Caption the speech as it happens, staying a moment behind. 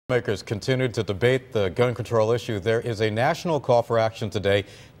Lawmakers continue to debate the gun control issue. There is a national call for action today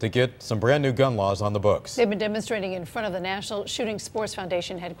to get some brand new gun laws on the books. They've been demonstrating in front of the National Shooting Sports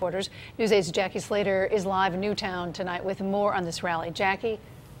Foundation headquarters. News 8's Jackie Slater is live in Newtown tonight with more on this rally. Jackie?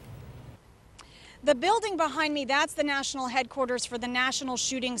 The building behind me, that's the national headquarters for the National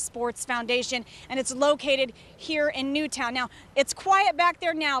Shooting Sports Foundation, and it's located here in Newtown. Now, it's quiet back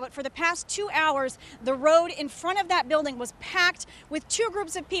there now, but for the past 2 hours, the road in front of that building was packed with two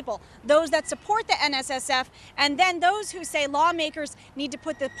groups of people, those that support the NSSF and then those who say lawmakers need to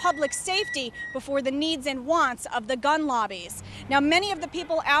put the public safety before the needs and wants of the gun lobbies. Now, many of the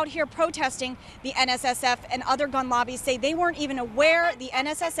people out here protesting the NSSF and other gun lobbies say they weren't even aware the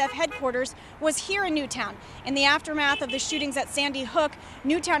NSSF headquarters was here in Newtown. In the aftermath of the shootings at Sandy Hook,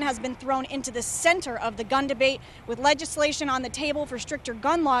 Newtown has been thrown into the center of the gun debate with legislation on the table for stricter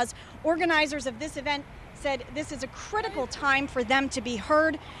gun laws. Organizers of this event said this is a critical time for them to be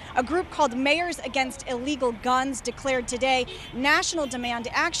heard. A group called Mayors Against Illegal Guns declared today National Demand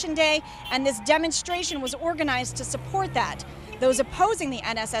Action Day, and this demonstration was organized to support that. Those opposing the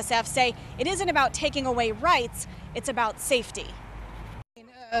NSSF say it isn't about taking away rights, it's about safety.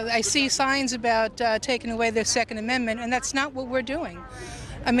 I see signs about taking away their Second Amendment, and that's not what we're doing.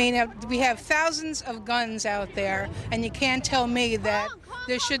 I mean, we have thousands of guns out there, and you can't tell me that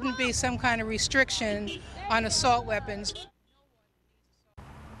there shouldn't be some kind of restriction on assault weapons.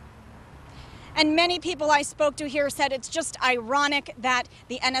 And many people I spoke to here said it's just ironic that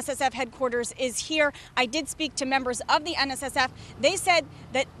the NSSF headquarters is here. I did speak to members of the NSSF. They said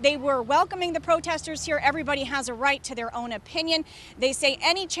that they were welcoming the protesters here. Everybody has a right to their own opinion. They say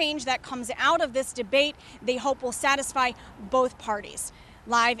any change that comes out of this debate, they hope will satisfy both parties.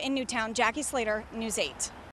 Live in Newtown, Jackie Slater, News 8.